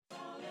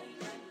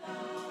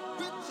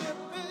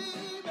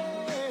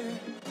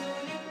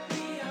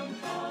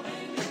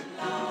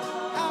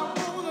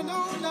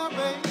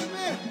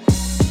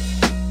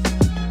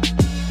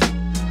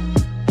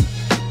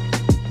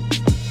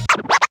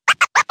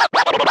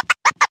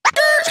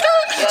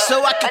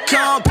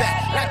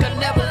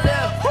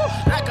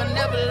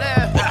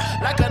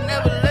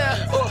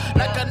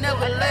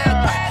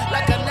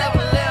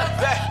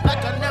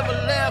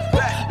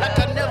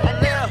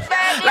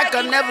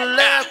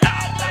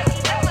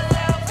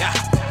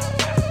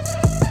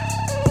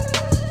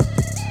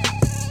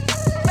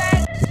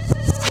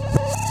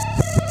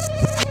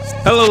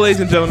Hello, ladies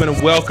and gentlemen,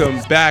 and welcome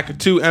back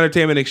to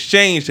Entertainment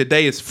Exchange.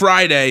 Today is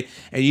Friday,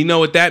 and you know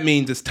what that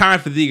means. It's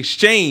time for The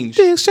Exchange.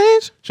 The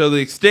Exchange? So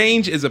The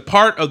Exchange is a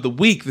part of the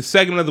week, the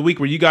segment of the week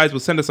where you guys will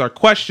send us our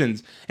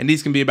questions, and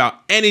these can be about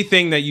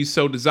anything that you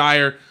so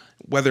desire,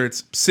 whether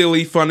it's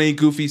silly, funny,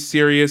 goofy,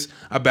 serious,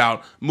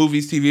 about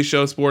movies, TV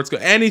shows, sports,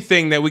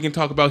 anything that we can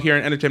talk about here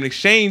in Entertainment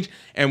Exchange,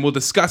 and we'll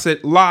discuss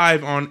it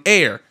live on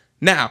air.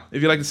 Now,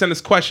 if you'd like to send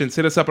us questions,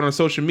 hit us up on our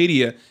social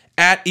media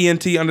at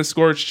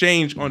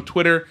ENT_exchange on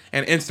Twitter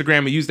and Instagram,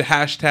 and use the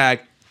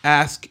hashtag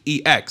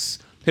AskEX.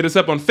 Hit us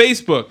up on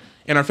Facebook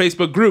in our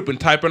Facebook group and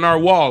type on our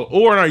wall,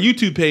 or on our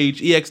YouTube page,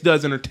 EX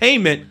Does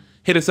Entertainment.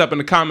 Hit us up in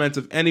the comments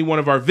of any one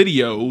of our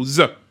videos.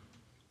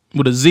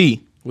 With a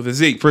Z. With a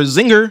Z. For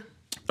Zinger.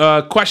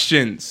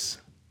 Questions.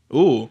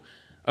 Ooh.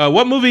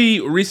 What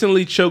movie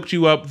recently choked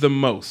you up the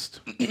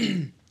most?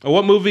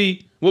 What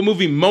movie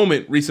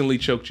moment recently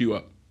choked you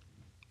up?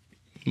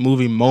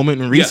 Movie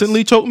moment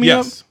recently choked me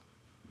up?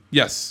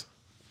 Yes.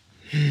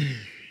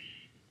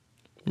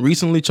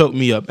 Recently choked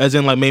me up. As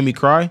in, like, made me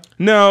cry?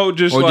 No,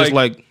 just or like... just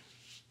like...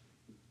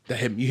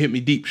 You hit me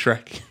deep,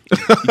 Shrek. You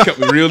cut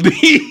me real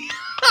deep.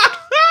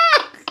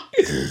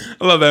 I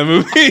love that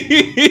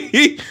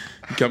movie.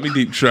 You cut me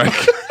deep, Shrek.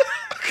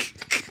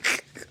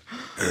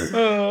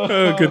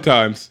 Good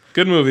times.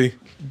 Good movie.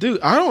 Dude,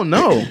 I don't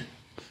know.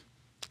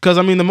 Because,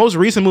 I mean, the most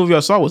recent movie I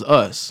saw was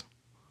Us.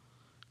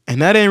 And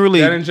that didn't really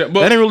hit me.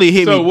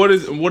 So what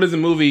is a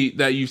movie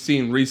that you've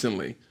seen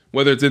recently,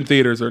 whether it's in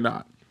theaters or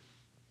not?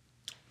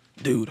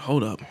 Dude,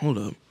 hold up.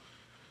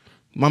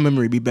 My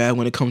memory be bad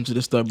when it comes to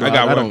this stuff, bro. I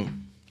got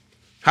one.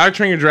 How to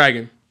Train Your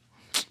Dragon.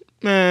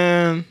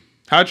 Man.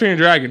 How to Train Your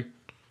Dragon.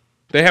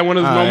 They had one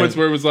of those moments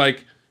where it was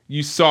like,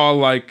 you saw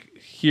like,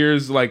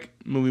 here's like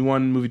movie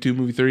 1, movie 2,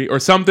 movie 3, or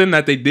something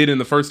that they did in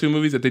the first 2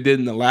 movies that they did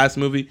in the last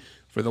movie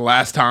for the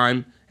last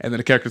time. And then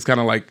the characters kind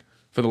of like,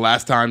 for the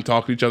last time,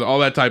 talk to each other, all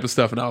that type of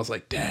stuff. And I was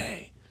like,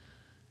 dang,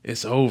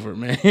 it's over,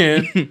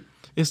 man.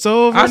 It's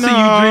over I now.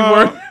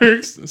 see you,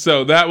 DreamWorks.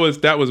 So that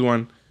was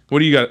one. What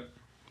do you got?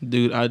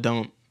 Dude, I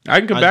don't. I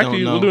can come back to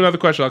you. Know. We'll do another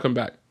question. I'll come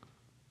back.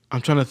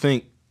 I'm trying to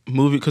think.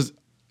 Movie, because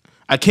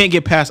I can't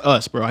get past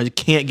Us, bro. I just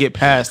can't get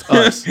past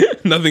Us.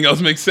 Nothing else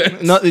makes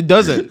sense. No, it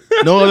doesn't.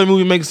 No other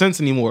movie makes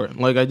sense anymore.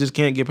 Like, I just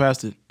can't get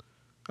past it.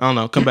 I don't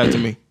know. Come back to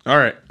me. All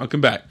right, I'll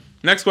come back.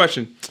 Next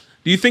question.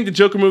 Do you think the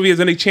Joker movie has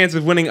any chance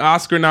of winning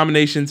Oscar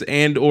nominations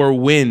and or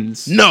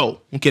wins? No.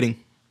 I'm kidding.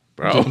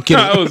 Bro, I'm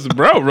kidding.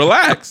 Bro,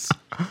 relax.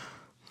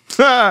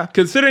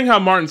 Considering how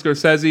Martin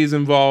Scorsese is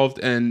involved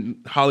and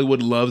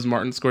Hollywood loves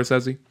Martin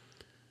Scorsese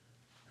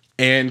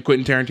and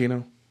Quentin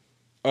Tarantino,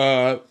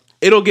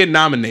 it'll get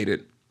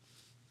nominated.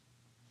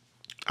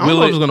 I don't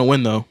know if it's going to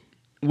win, though.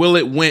 Will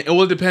it win?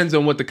 Well, it depends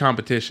on what the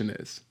competition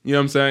is. You know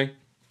what I'm saying?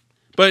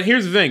 But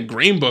here's the thing.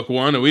 Green Book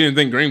won, and we didn't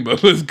think Green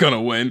Book was going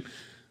to win.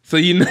 So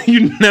you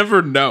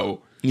never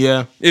know.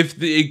 Yeah. If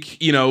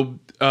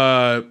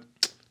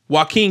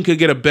Joaquin could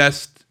get a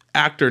Best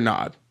Actor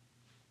nod,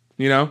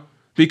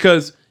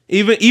 because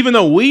even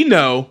though we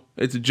know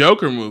it's a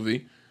Joker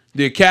movie,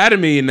 the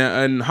Academy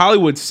and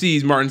Hollywood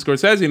sees Martin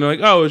Scorsese and they're like,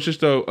 oh, it's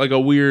just a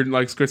weird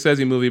like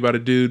Scorsese movie about a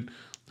dude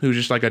who's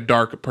just like a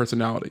dark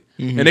personality,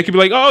 and they could be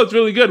like, oh, it's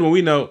really good when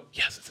we know,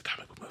 yes, it's a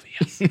comic book movie.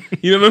 Yes,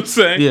 you know what I'm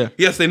saying? Yeah.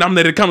 Yes, they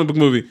nominated a comic book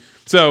movie,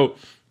 so.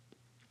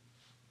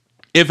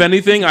 If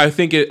anything, I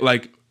think it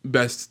like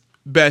best,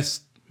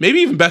 maybe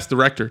even best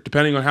director,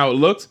 depending on how it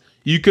looks.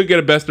 You could get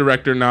a best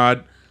director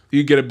nod.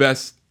 You could get a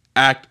best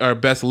act or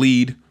best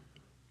lead.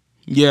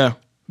 Yeah.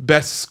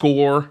 Best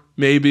score,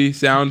 maybe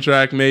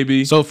soundtrack,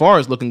 maybe. So far,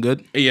 it's looking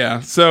good.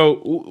 Yeah.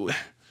 So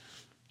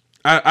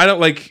I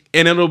don't like,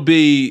 and it'll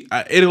be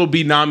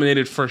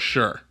nominated for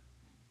sure.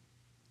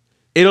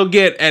 It'll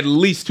get at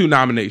least 2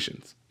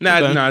 nominations.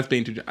 Nah, it's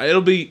being too.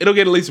 It'll get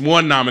at least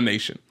 1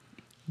 nomination.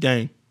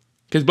 Dang.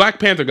 Because Black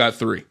Panther got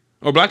 3.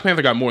 Or Black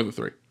Panther got more than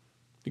 3.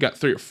 It got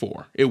 3 or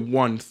 4. It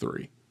won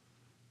 3.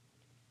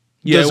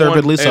 Yeah,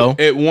 deservedly so.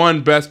 It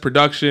won Best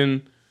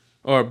Production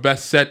or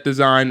Best Set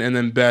Design and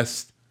then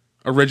Best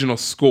Original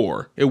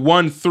Score. It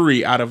won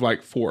 3 out of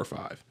like 4 or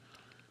 5.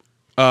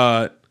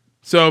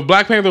 So if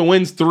Black Panther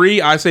wins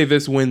 3, I say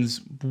this wins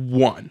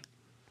 1.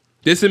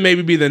 This would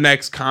maybe be the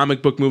next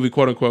comic book movie,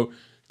 quote unquote.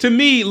 To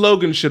me,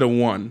 Logan should have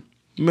won.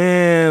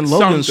 Man,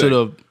 Logan should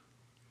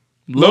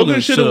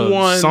have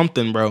won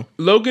something, bro.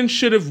 Logan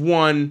should have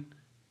won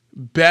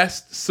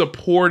Best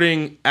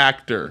Supporting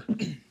Actor,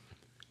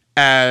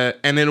 and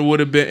then it would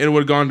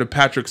have gone to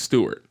Patrick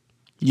Stewart.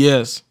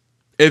 Yes.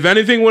 If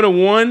anything would have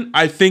won,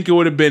 I think it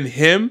would have been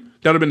him.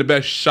 That would have been the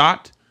best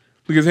shot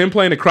because him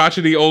playing the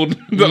crotchety old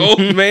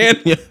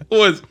man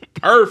was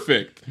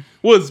perfect.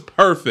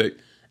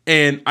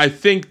 And I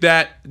think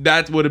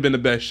that would have been the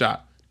best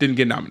shot. Didn't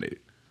get nominated.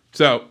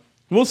 So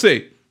we'll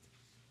see.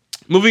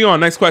 Moving on,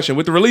 next question.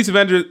 With the release of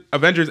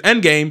Avengers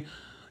Endgame,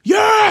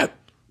 I'm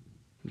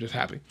just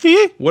happy.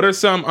 What are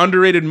some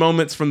underrated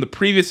moments from the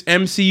previous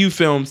MCU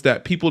films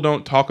that people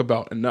don't talk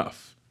about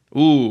enough?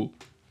 Ooh.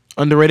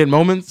 Underrated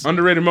moments? Let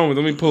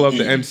me pull up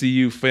the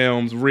MCU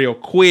films real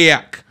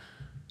quick.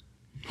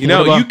 You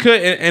know, you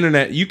could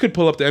internet. You could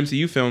pull up the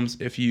MCU films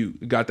if you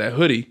got that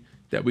hoodie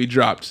that we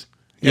dropped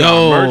in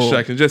our merch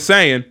section. Just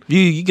saying,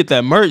 you get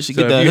that merch. You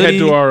so get that if you hoodie,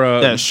 head to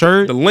our that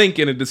shirt, the link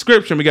in the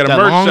description. We got a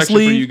merch section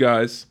for you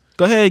guys.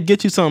 Go ahead,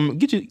 get you some.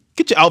 Get your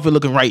outfit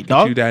looking right,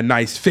 dog. Get you that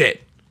nice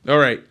fit. All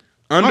right,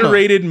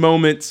 underrated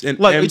moments in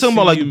like MCU you talking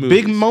about like movies.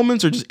 big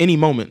moments or just any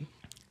moment?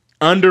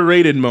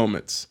 Underrated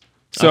moments.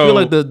 So I feel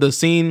like the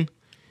scene.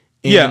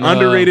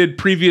 Underrated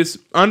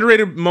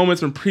moments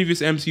from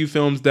previous MCU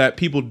films that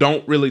people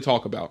don't really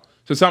talk about.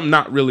 So something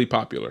not really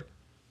popular.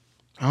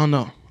 I don't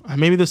know.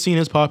 Maybe the scene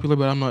is popular,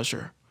 but I'm not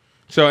sure.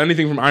 So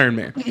anything from Iron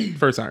Man,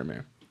 first Iron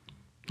Man.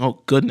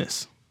 Oh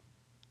goodness.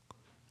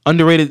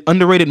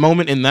 Underrated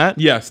moment in that?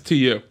 Yes, to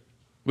you.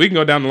 We can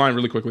go down the line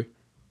really quickly.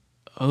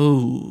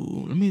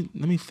 Oh, let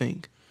me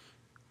think.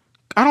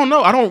 I don't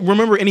know. I don't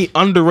remember any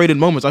underrated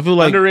moments. I feel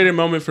like underrated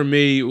moment for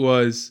me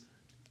was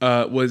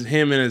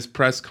him in his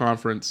press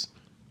conference.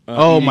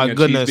 Oh my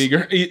goodness!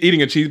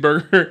 Eating a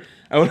cheeseburger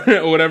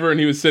or whatever, and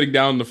he was sitting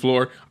down on the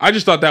floor. I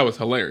just thought that was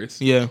hilarious.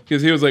 Yeah,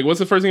 because he was like, "What's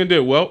the first thing to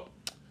do?" Well,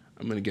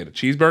 I'm gonna get a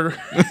cheeseburger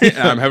and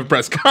I'm have a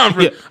press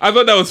conference. Yeah. I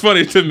thought that was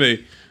funny to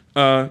me.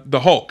 The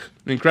Hulk,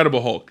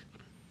 Incredible Hulk,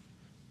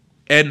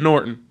 Ed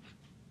Norton.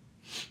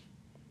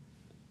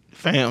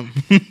 Fam,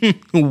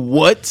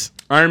 what?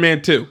 Iron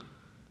Man 2.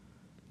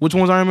 Which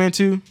one's Iron Man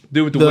 2?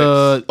 Dude with the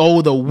whips.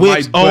 Oh, the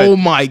whips. Oh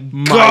my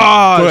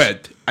god! My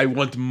bud. I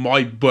want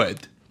my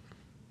bud.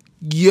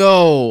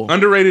 Yo,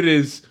 underrated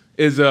is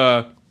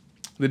the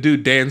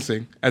dude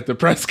dancing at the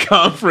press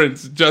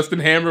conference, Justin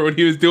Hammer, when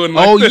he was doing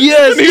like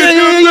yes,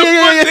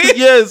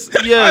 yes.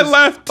 I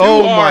laughed too hard.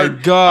 Oh my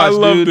gosh, I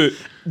loved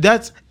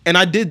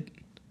it.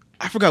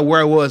 I forgot where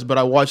I was, but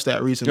I watched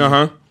that recently.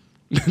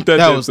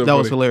 that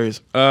was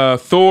hilarious.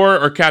 Thor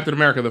or Captain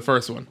America, the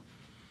first one.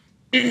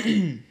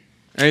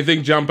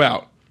 Anything jump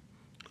out?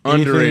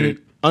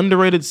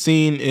 Underrated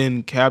scene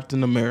in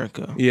Captain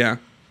America. Yeah.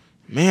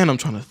 Man, I'm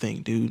trying to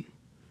think, dude.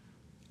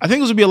 I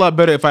think this would be a lot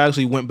better if I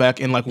actually went back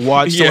and like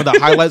watched some of the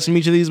highlights from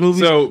each of these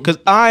movies. Because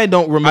I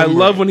don't remember. I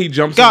love when he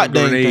jumps on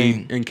the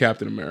grenade in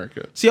Captain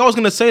America. See, I was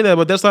gonna say that,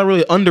 but that's not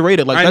really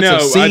underrated. Like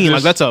that's a scene.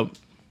 Like that's a. All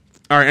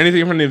right,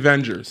 anything from the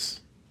Avengers.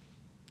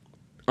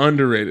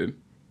 Underrated.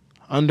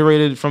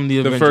 Underrated from the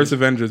Avengers. The first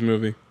Avengers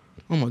movie.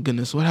 Oh my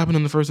goodness, what happened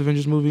in the first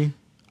Avengers movie?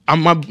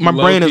 My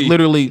brain is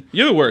literally.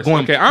 You're the worst.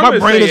 Okay, my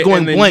brain is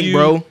going blank,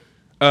 bro.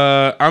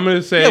 I'm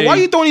gonna say. Yeah, why are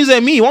you throwing these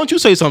at me? Why don't you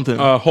say something?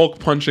 Hulk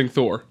punching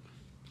Thor.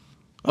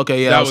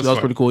 Okay, yeah, that was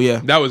pretty cool. Yeah,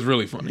 that was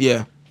really funny.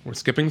 Yeah, we're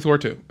skipping Thor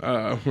 2.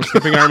 We're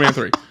skipping Iron Man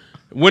 3.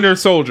 Winter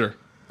Soldier.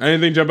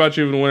 Anything jump out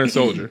to you in Winter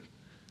Soldier?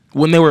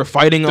 When they were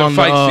fighting on the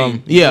fight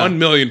scene. Yeah,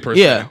 1,000,000%.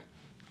 Yeah,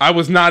 I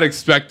was not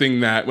expecting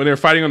that when they were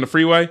fighting on the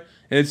freeway.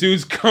 And this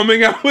dude's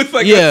coming out with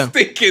like a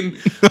stinking,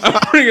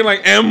 freaking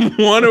like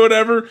M1 or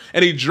whatever,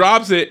 and he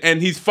drops it,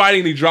 and he's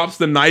fighting. He drops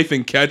the knife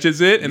and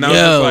catches it, and I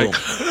was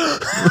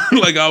just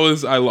like,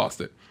 I lost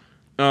it.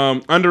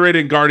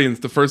 Underrated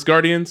Guardians, the first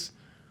Guardians,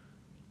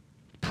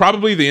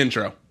 probably the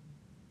intro.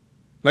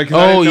 Like,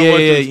 I didn't know what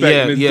to expect.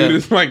 And this dude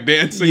is like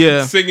dancing,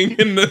 and singing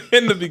in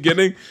the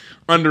beginning.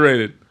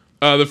 Underrated.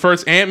 The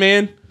first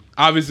Ant-Man,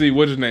 obviously,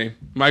 what's his name?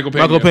 Michael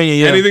Pena. Michael Pena,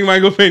 yeah. Anything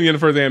Michael Pena in the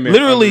first Ant-Man.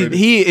 Literally, underrated.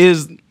 He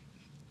is.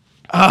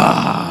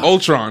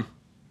 Ultron.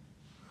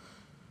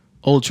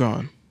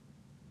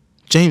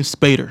 James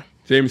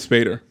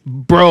Spader.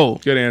 Bro.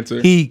 Good answer.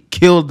 He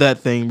killed that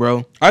thing,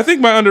 bro. I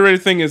think my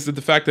underrated thing is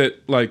the fact that,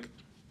 like,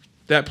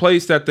 that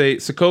place that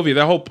Sokovia,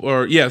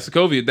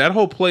 Sokovia, that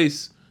whole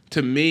place,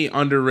 to me,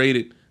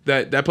 underrated.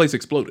 That place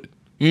exploded.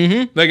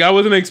 Mm-hmm. Like, I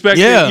wasn't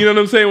expecting, you know what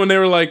I'm saying? When they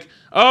were like,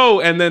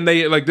 oh, and then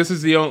they, like, this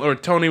is the only, or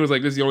Tony was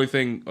like, this is the only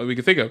thing we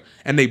could think of.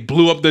 And they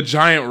blew up the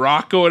giant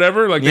rock or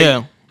whatever. Like,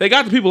 they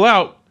got the people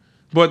out.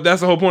 But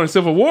that's the whole point of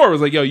Civil War.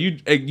 Was like, yo,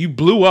 you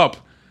blew up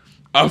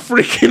a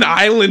freaking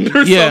island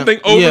or something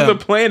over the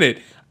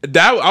planet.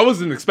 That I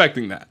wasn't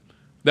expecting that.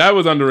 That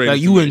was underrated.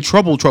 Like, you in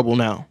trouble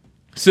now.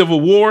 Civil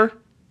War,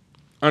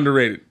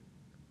 underrated.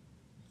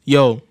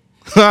 Yo,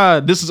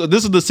 this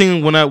is the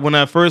scene when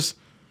I first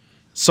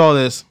saw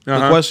this.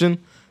 The question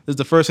is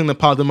the first thing that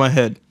popped in my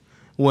head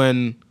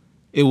when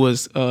it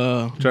was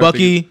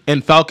Bucky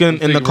and Falcon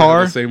in the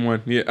car. The same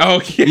one. Yeah.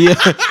 Oh, yeah.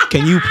 Yeah.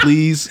 Can you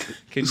please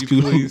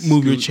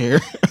move your chair?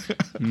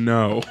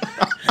 No.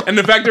 And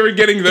the fact that we're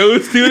getting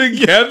those two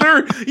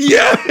together,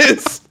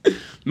 yes.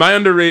 My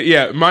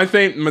underrated, my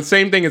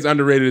same thing is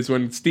underrated is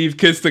when Steve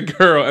kissed a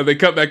girl and they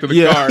cut back to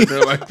the car and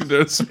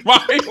they're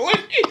smiling.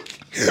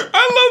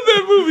 I love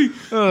that movie.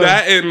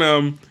 That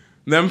and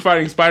them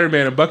fighting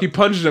Spider-Man and Bucky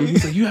punches him.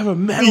 He's like, "You have a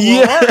metal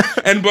heart,"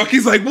 and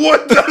Bucky's like,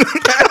 "What the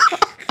heck?"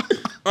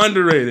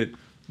 Underrated.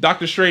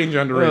 Doctor Strange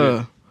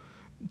underrated.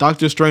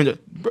 Doctor Strange.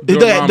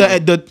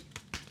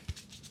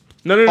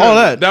 No. All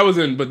that was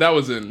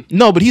in.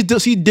 No, but he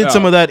did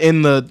some of that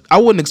in the. I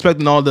wasn't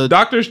expecting all the.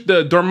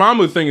 The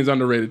Dormammu thing is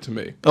underrated to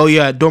me. Oh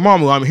yeah,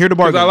 Dormammu. I'm here to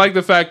bargain. Because I like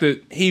the fact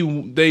that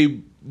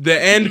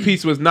the end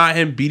piece was not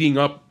him beating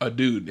up a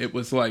dude. It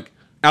was like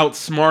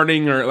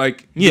outsmarting or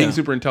like being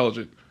super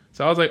intelligent.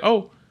 So I was like,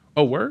 oh,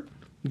 word.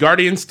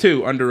 Guardians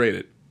 2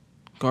 underrated.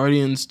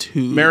 Guardians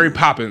 2. Mary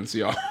Poppins,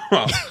 y'all.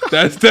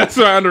 that's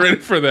what I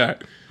underrated for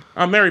that.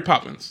 Mary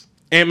Poppins.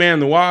 Ant-Man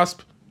and the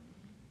Wasp.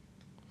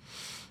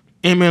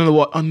 Ant-Man and the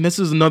Wasp. This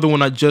is another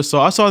one I just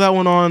saw. I saw that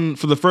one on,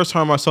 for the first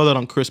time, I saw that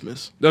on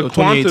Christmas. The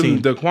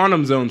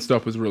Quantum Zone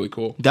stuff was really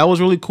cool. That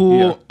was really cool.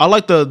 Yeah. I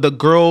like the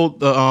girl,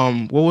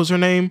 what was her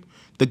name?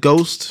 The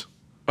ghost.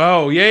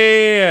 Oh,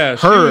 yeah.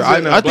 Her.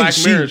 I think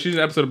she's an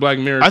episode of Black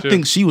Mirror, I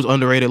think she was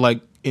underrated, like,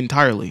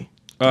 entirely.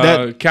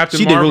 Captain she Marvel.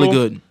 She did really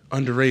good.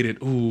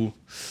 Underrated. Ooh.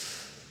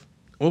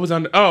 What was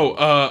I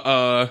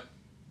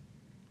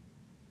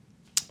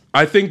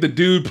think the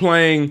dude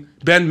playing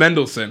Ben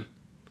Mendelsohn.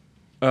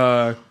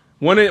 When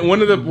they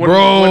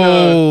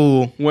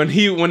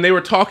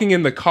were talking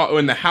in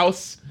the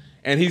house,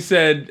 and he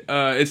said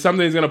it's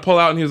something he's gonna pull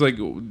out, and he was like,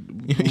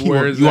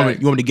 "Where is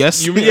that? You want me to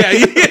guess? Yeah,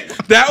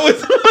 that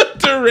was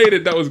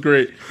underrated. That was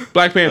great.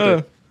 Black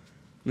Panther.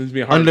 This is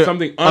being hard.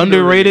 Something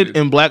underrated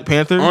in Black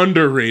Panther.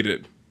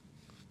 Underrated.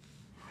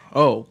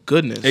 Oh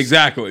goodness.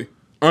 Exactly.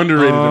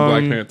 Underrated in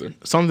Black Panther.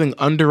 Something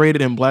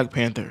underrated in Black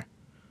Panther.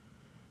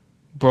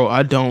 Bro,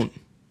 I don't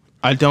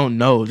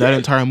know. That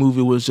entire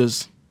movie was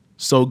just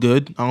so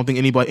good. I don't think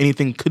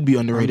anything could be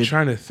underrated. I'm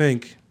trying to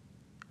think.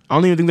 I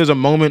don't even think there's a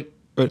moment.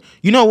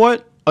 You know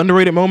what?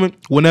 Underrated moment.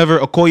 Whenever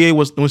Okoye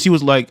when she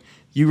was like,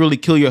 "You really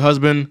kill your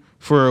husband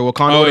for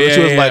Wakanda?" Oh yeah,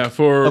 she was like, "Of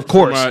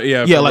course, like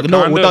Wakanda,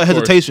 no, without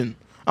hesitation."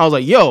 I was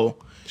like, "Yo,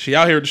 she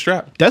out here with the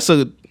strap." That's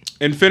a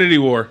Infinity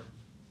War.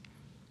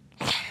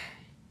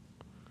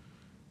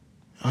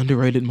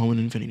 Underrated moment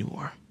in Infinity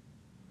War.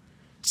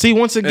 See,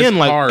 once again, it's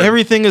like hard.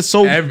 Everything is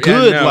so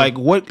good. Like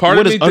what is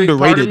underrated?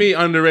 Part of me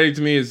underrated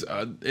to me is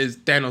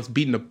Thanos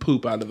beating the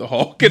poop out of the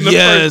Hulk in the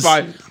first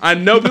fight. I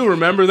know people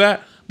remember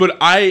that, but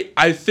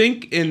I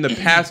think in the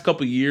past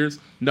couple years,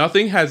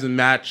 nothing has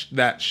matched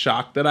that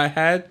shock that I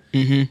had,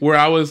 where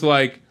I was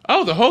like,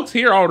 "Oh, the Hulk's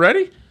here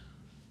already."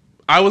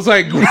 I was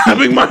like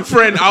grabbing my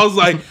friend. I was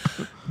like,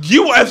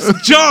 "U.S.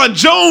 John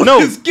Jones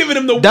is giving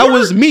him the word." That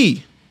was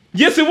me.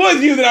 Yes, it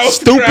was you that I was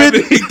stupid.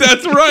 Grabbing.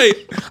 That's right.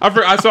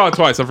 I saw it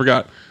twice. I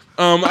forgot.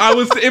 I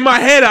was in my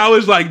head. I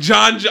was like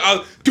John.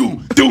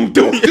 Doom.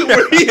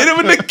 Where he hit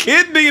him in the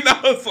kidney, and I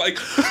was like,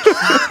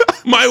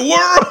 my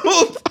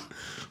world.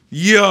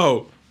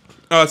 Yo,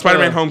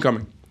 Spider-Man: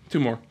 Homecoming. 2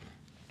 more.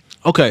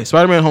 Okay,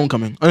 Spider-Man: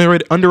 Homecoming.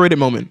 Underrated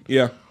moment.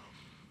 Yeah.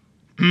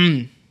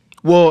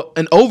 Well,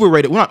 an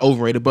overrated. Well, not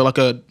overrated, but like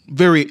a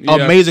very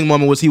amazing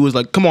moment was he was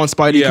like, "Come on,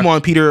 Spidey. Come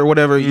on, Peter," or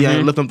whatever. Yeah,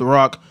 lift up the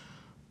rock.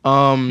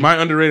 My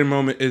underrated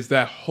moment is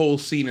that whole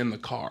scene in the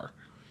car.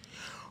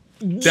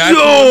 And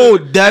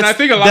I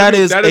think that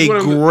is a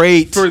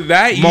great for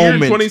that year,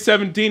 moment.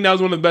 2017. That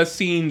was one of the best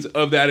scenes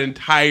of that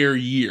entire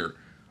year.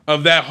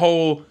 Of that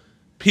whole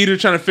Peter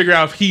trying to figure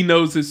out if he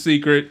knows his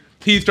secret.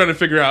 He's trying to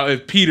figure out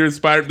if Peter's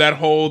Spider. That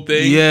whole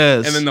thing.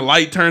 Yes. And then the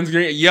light turns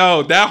green.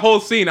 Yo, that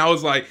whole scene. I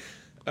was like,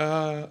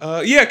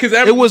 yeah, because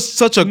it was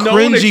such a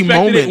cringy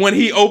moment when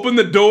he opened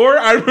the door.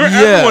 I remember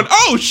everyone.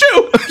 Oh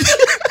shoot.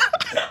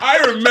 I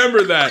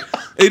remember that.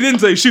 It didn't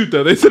say shoot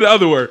though. They said the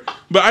other word.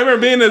 But I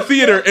remember being in the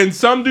theater and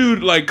some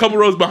dude like a couple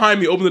rows behind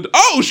me opened the door.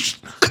 Oh,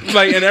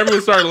 like, and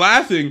everyone started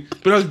laughing.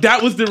 But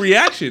that was the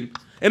reaction.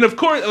 And of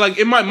course, like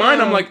in my mind,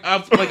 I'm like,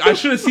 I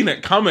should have seen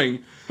it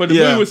coming. But the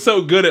movie was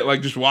so good at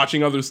like just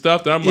watching other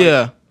stuff that I'm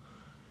like,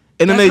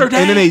 And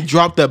then they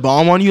dropped that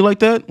bomb on you like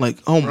that. Like,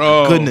 oh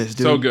my goodness,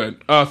 dude. So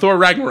good. Thor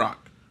Ragnarok,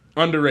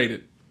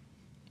 underrated.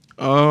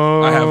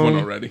 I have one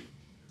already.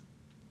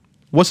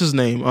 What's his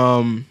name?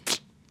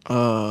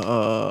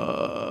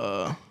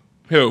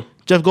 Who?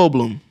 Jeff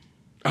Goldblum.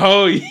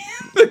 Oh,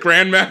 the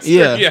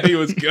Grandmaster. Yeah, he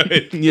was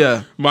good.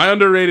 Yeah. My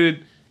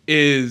underrated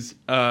is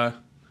my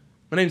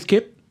name's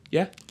Kip.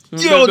 Yeah.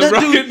 Yo,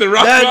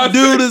 that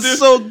dude is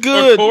so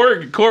good.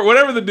 Or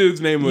whatever the dude's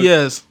name was.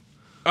 Yes.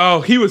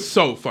 Oh, he was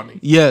so funny.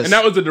 Yes. And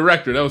that was the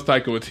director. That was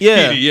Taika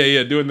Waititi.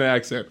 Yeah, doing the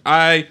accent.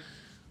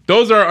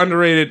 Those are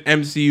underrated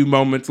MCU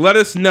moments. Let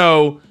us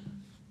know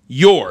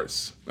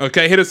yours.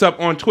 Okay, hit us up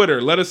on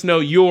Twitter. Let us know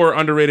your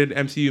underrated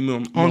MCU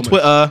moments. On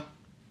Twitter.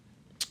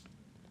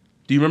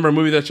 Do you remember a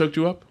movie that choked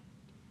you up?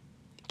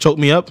 Choked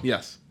me up?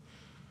 Yes.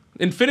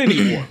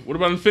 Infinity War. What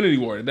about Infinity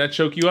War? Did that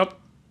choke you up?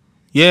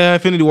 Yeah,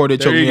 Infinity War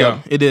did choke me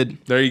up. It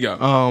did. There you go.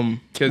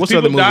 Because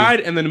people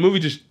died and then the movie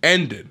just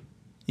ended.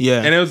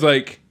 Yeah. And it was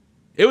like,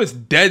 it was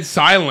dead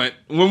silent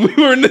when we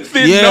were in the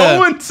theater. Yeah. No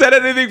one said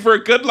anything for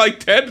a good like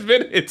 10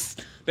 minutes.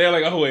 They were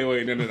like, oh,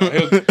 wait, no.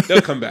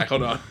 They'll come back.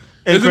 Hold on.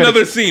 There's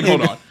another scene.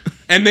 Hold on.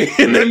 And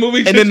the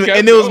movie just kept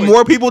and there was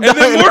more people dying.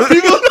 And then more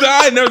people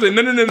died. And I was like,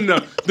 no.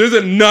 There's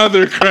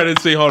another credit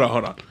scene. Hold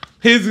on.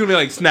 He's gonna be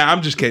like, snap.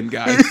 I'm just kidding,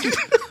 guys.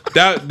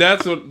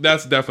 That's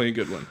definitely a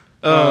good one.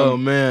 Oh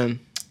man.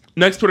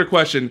 Next Twitter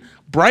question: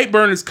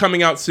 Brightburn is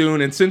coming out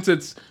soon, and since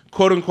it's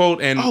quote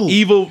unquote an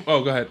evil,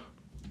 go ahead.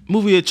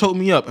 Movie that choked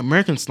me up: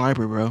 American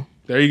Sniper, bro.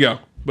 There you go.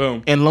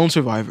 Boom. And Lone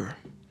Survivor.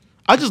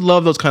 I just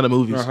love those kind of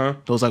movies.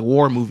 Those like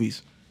war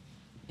movies.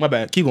 My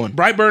bad. Keep going.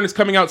 Brightburn is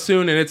coming out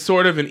soon, and it's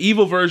sort of an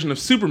evil version of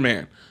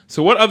Superman.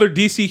 So what other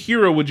DC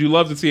hero would you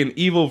love to see an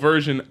evil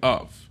version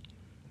of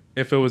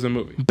if it was a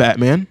movie?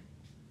 Batman.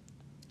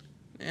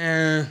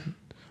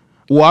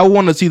 Well, I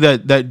want to see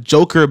that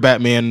Joker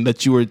Batman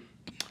that you were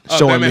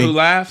showing Batman me. Who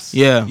Laughs?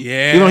 Yeah.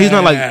 Yeah. You know, he's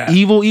not like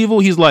evil.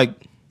 He's like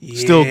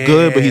still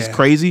good, but he's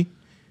crazy.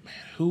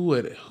 Who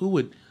would?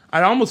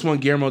 I almost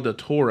want Guillermo del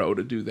Toro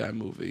to do that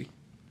movie.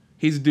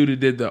 He's the dude who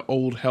did the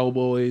old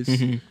Hellboys.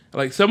 Mm-hmm.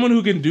 Like someone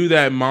who can do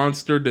that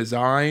monster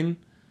design,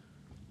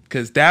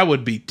 because that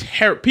would be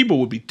people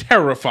would be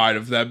terrified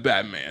of that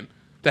Batman.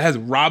 That has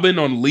Robin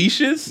on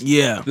leashes.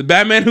 Yeah. The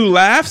Batman Who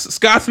Laughs.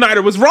 Scott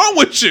Snyder, what's wrong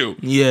with you?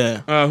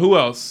 Yeah. Who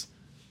else?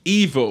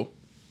 Evil.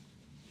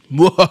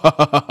 That's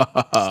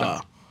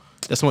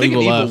my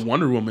evil laugh.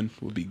 Wonder Woman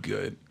would be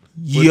good.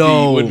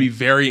 Would be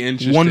very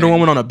interesting. Wonder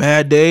Woman on a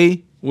bad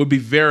day would be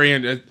very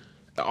interesting.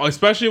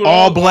 Especially with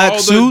all black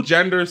suit,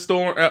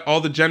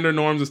 all the gender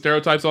norms and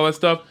stereotypes, all that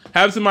stuff.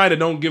 Have somebody that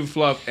don't give a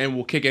fluff and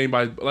will kick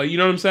anybody. Like, you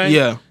know what I'm saying?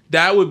 Yeah,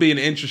 that would be an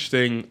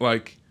interesting.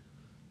 Like,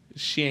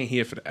 she ain't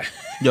here for that.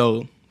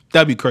 Yo,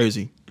 that'd be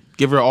crazy.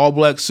 Give her an all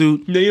black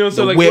suit. Yeah, you know,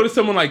 so like, what if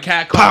someone like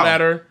cat called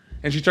at her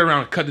and she turned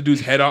around and cut the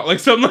dude's head off, like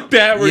something like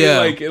that? Where you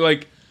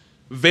like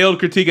veiled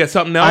critique at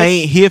something else. I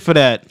ain't here for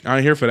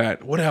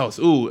that. What else?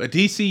 Ooh, a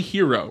DC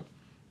hero.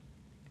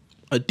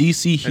 A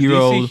DC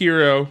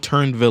hero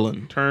turned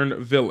villain. I'm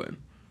gonna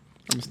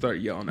start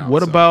yelling out.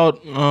 What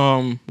about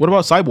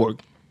Cyborg?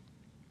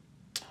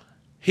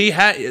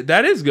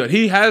 That is good.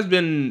 He has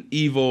been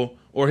evil,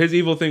 or his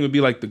evil thing would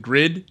be like the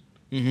Grid,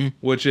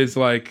 which is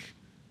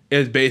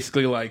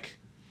basically like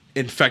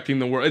infecting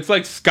the world. It's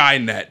like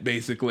Skynet,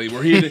 basically,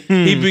 where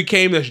he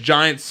became this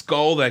giant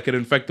skull that could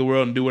infect the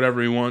world and do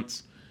whatever he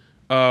wants.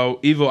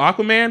 Evil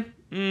Aquaman?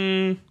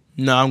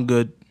 No, I'm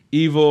good.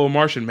 Evil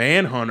Martian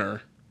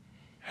Manhunter.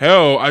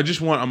 Hell, I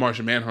just want a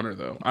Martian Manhunter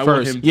though. I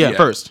want him.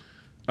 First.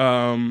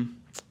 An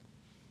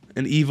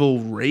evil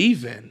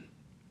Raven.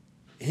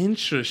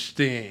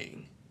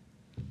 Interesting.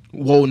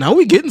 Whoa, now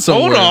we getting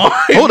somewhere.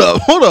 Hold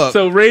up.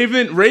 So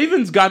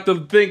Raven's got the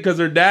thing because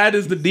her dad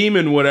is the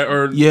demon,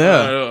 whatever.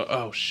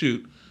 Oh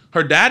shoot,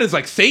 her dad is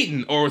like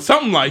Satan or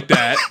something like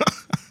that.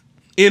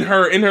 in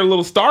her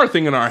little star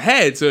thing in our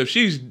head. So if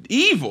she's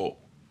evil,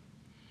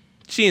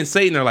 she and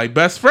Satan are like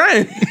best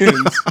friends,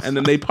 and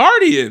then they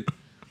partying.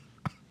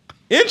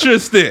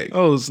 Interesting.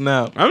 Oh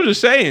snap! I'm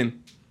just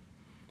saying.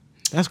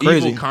 That's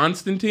crazy. Evil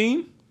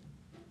Constantine.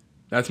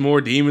 That's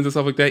more demons and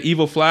stuff like that.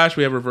 Evil Flash.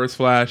 We have Reverse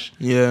Flash.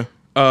 Yeah.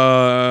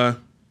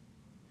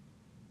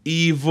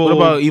 Evil. What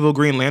about Evil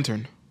Green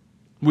Lantern?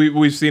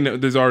 We've seen it.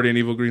 There's already an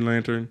Evil Green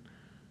Lantern.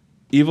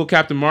 Evil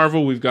Captain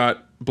Marvel. We've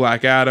got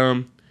Black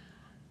Adam.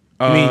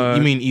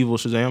 You mean Evil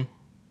Shazam?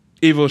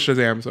 Evil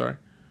Shazam. Sorry.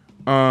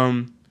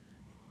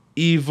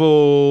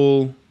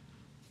 Evil.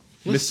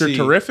 Mr.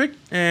 Terrific.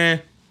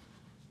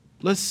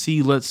 Let's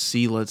see.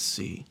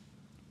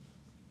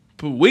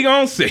 But we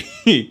gonna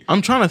see.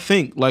 I'm trying to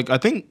think. Like, I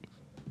think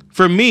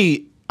for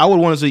me, I would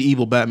want to say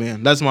Evil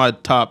Batman. That's my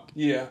top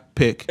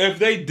pick. If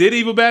they did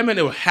Evil Batman,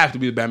 it would have to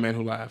be the Batman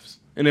Who Laughs.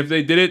 And if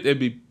they did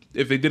it,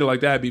 if they did it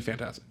like that, it'd be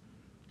fantastic.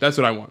 That's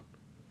what I want.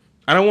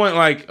 I don't want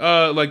like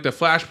the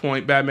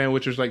Flashpoint Batman,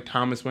 which is like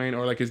Thomas Wayne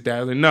or like his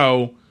dad. Like,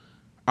 no,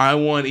 I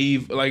want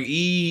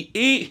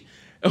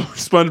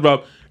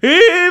SpongeBob.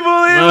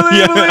 Evil.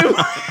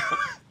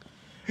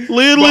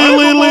 Little.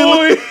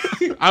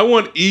 I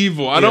want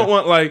evil. I don't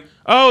want like,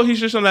 oh, he's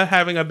just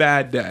having a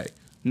bad day.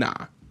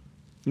 Nah,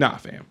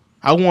 fam.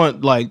 I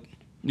want like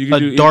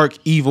a dark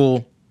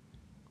evil.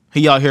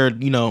 He out here,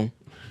 doing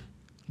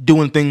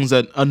things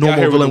that a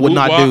normal villain would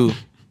not do.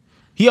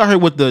 He out here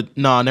with the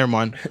never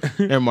mind.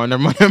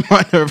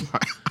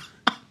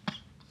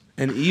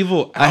 An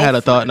evil Alfred. I had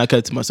a thought and I kept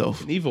it to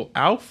myself. An evil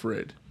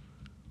Alfred.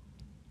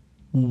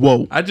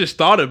 Whoa. I just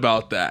thought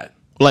about that.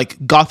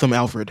 Like Gotham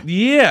Alfred.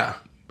 Yeah.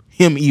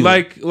 Him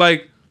evil.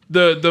 Like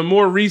the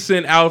more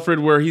recent Alfred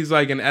where he's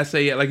like an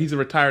SAS, like he's a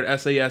retired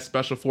SAS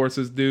Special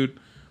Forces dude,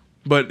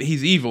 but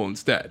he's evil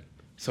instead.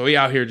 So he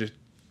out here just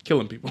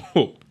killing people.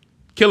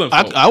 Killing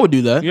folk. I would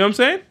do that. You know what I'm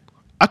saying?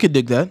 I could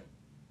dig that.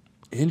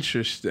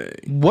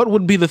 Interesting. What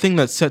would be the thing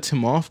that sets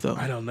him off though?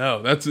 I don't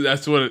know.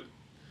 That's what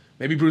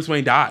maybe Bruce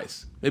Wayne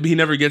dies. Maybe he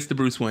never gets to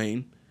Bruce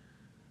Wayne.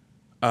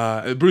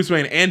 Bruce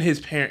Wayne and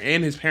his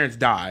parents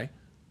die.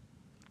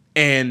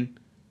 And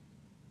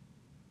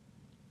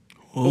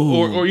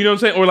or you know what I'm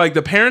saying? Or like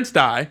the parents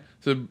die.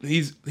 So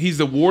he's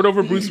the ward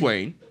over Bruce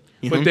Wayne.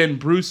 But then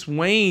Bruce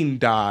Wayne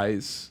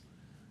dies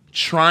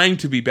trying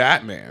to be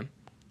Batman.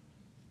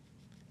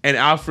 And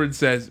Alfred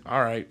says,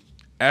 all right,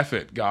 F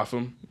it,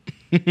 Gotham.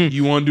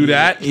 You want to do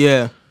that?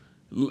 Yeah.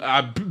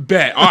 I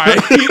bet. All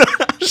right.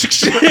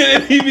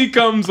 And he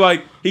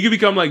could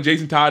become like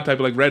Jason Todd type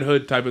of like Red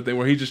Hood type of thing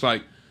where he's just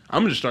like,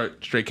 I'm going to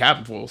start straight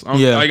Captain Fools.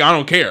 Like, I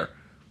don't care.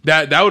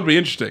 That would be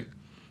interesting.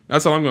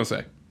 That's all I'm going to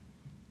say.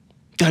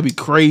 That'd be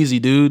crazy,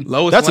 dude.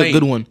 Lois Lane. A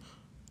good one.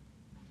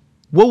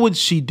 What would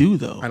she do,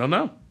 though? I don't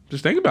know.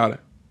 Just think about it.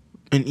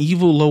 An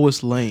evil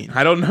Lois Lane.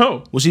 I don't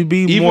know. Would she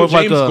be evil more of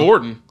James like a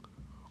Gordon?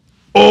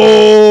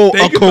 Oh,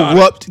 a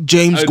corrupt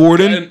James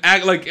Gordon? And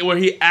act like where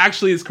he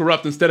actually is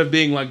corrupt instead of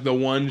being like the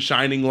one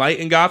shining light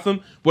in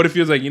Gotham. What if he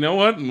was like, you know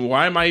what?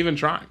 Why am I even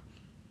trying?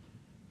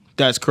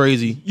 That's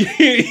crazy.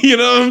 You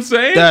know what I'm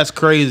saying? That's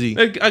crazy.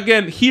 Like,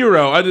 again,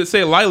 hero. I didn't say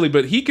it lightly,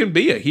 but he can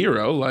be a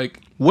hero. Like,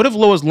 what if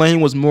Lois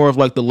Lane was more of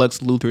like the Lex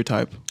Luthor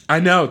type? I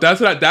know.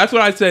 That's what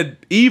I said.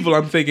 Evil.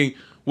 I'm thinking,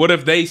 what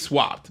if they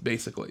swapped?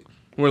 Basically,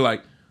 we're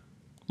like,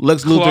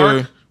 Lex Clark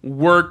Luthor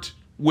worked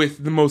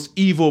with the most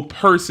evil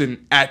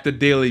person at the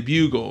Daily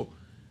Bugle,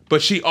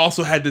 but she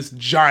also had this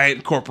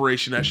giant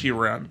corporation that she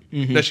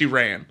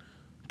ran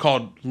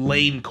called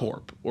Lane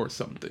Corp or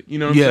something. You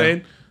know what I'm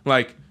saying?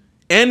 Like,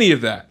 any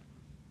of that.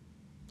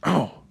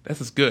 Oh,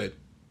 this is good.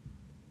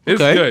 This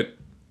is good.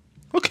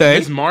 Okay.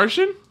 Ms.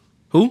 Martian?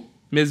 Who?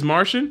 Ms.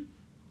 Martian?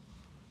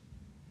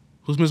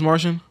 Who's Ms.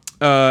 Martian?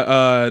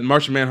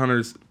 Martian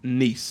Manhunter's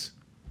niece.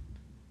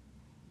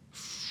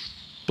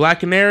 Black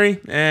Canary?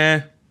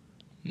 Nah.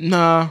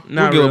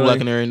 Not we'll really. Black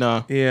Canary,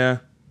 nah. Yeah.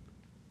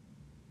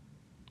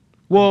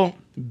 Well,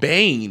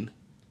 Bane.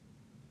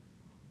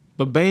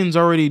 but Bane's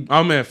already...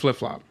 Oh, man,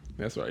 flip-flop.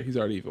 That's right. He's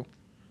already evil.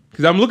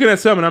 Because I'm looking at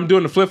some and I'm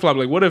doing the flip-flop.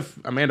 Like, what if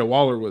Amanda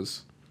Waller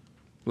was,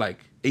 like,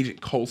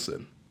 Agent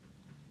Coulson?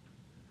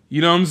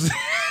 You know what I'm saying?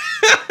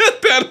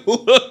 That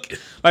look.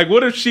 Like,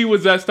 what if she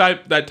was that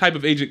type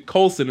of Agent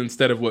Coulson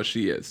instead of what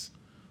she is?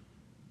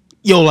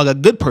 Yo, like a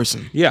good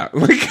person. Yeah.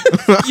 Like,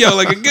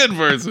 like a good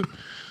person.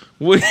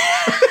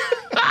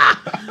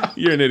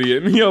 You're an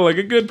idiot. Yo, like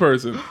a good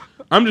person.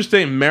 I'm just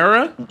saying,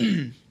 Mara,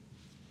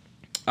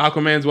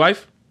 Aquaman's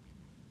wife.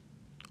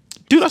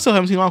 Dude, I still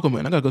haven't seen Aquaman.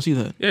 I gotta go see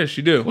that. Yeah,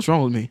 she do. What's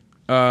wrong with me?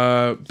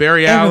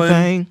 Barry Allen.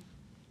 Everything.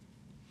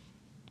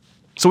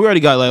 So we already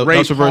got like Ray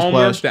Reverse Palmer,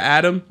 Flash. the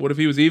Atom. What if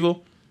he was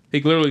evil?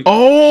 He could literally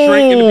Oh!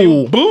 shrink into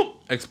people, boop,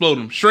 explode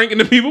them. Shrink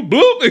into people,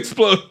 boop,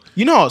 explode.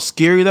 You know how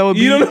scary that would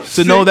be You know what I'm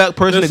to know saying? that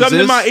person There's exists. something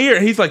in my ear.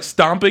 He's like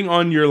stomping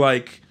on your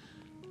like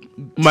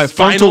My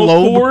frontal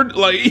spinal lobe. cord.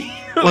 Like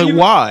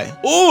Why?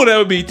 Oh, that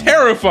would be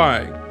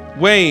terrifying.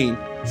 Wayne,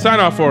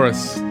 sign off for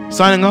us.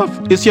 Signing off,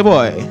 it's your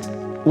boy,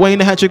 Wayne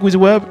the Hat Trick Weezy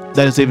Webb.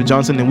 That is David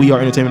Johnson, and we are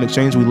Entertainment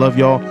Exchange. We love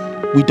y'all.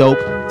 We dope.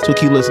 So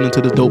keep listening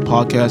to this dope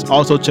podcast.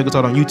 Also, check us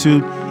out on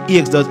YouTube.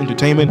 EX Does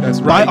Entertainment. That's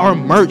right. Buy our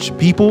merch,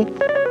 people,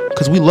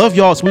 because we love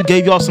y'all. So we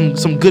gave y'all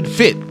some good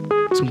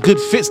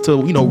fits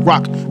to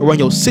rock around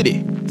your city.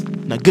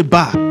 Now,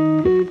 goodbye.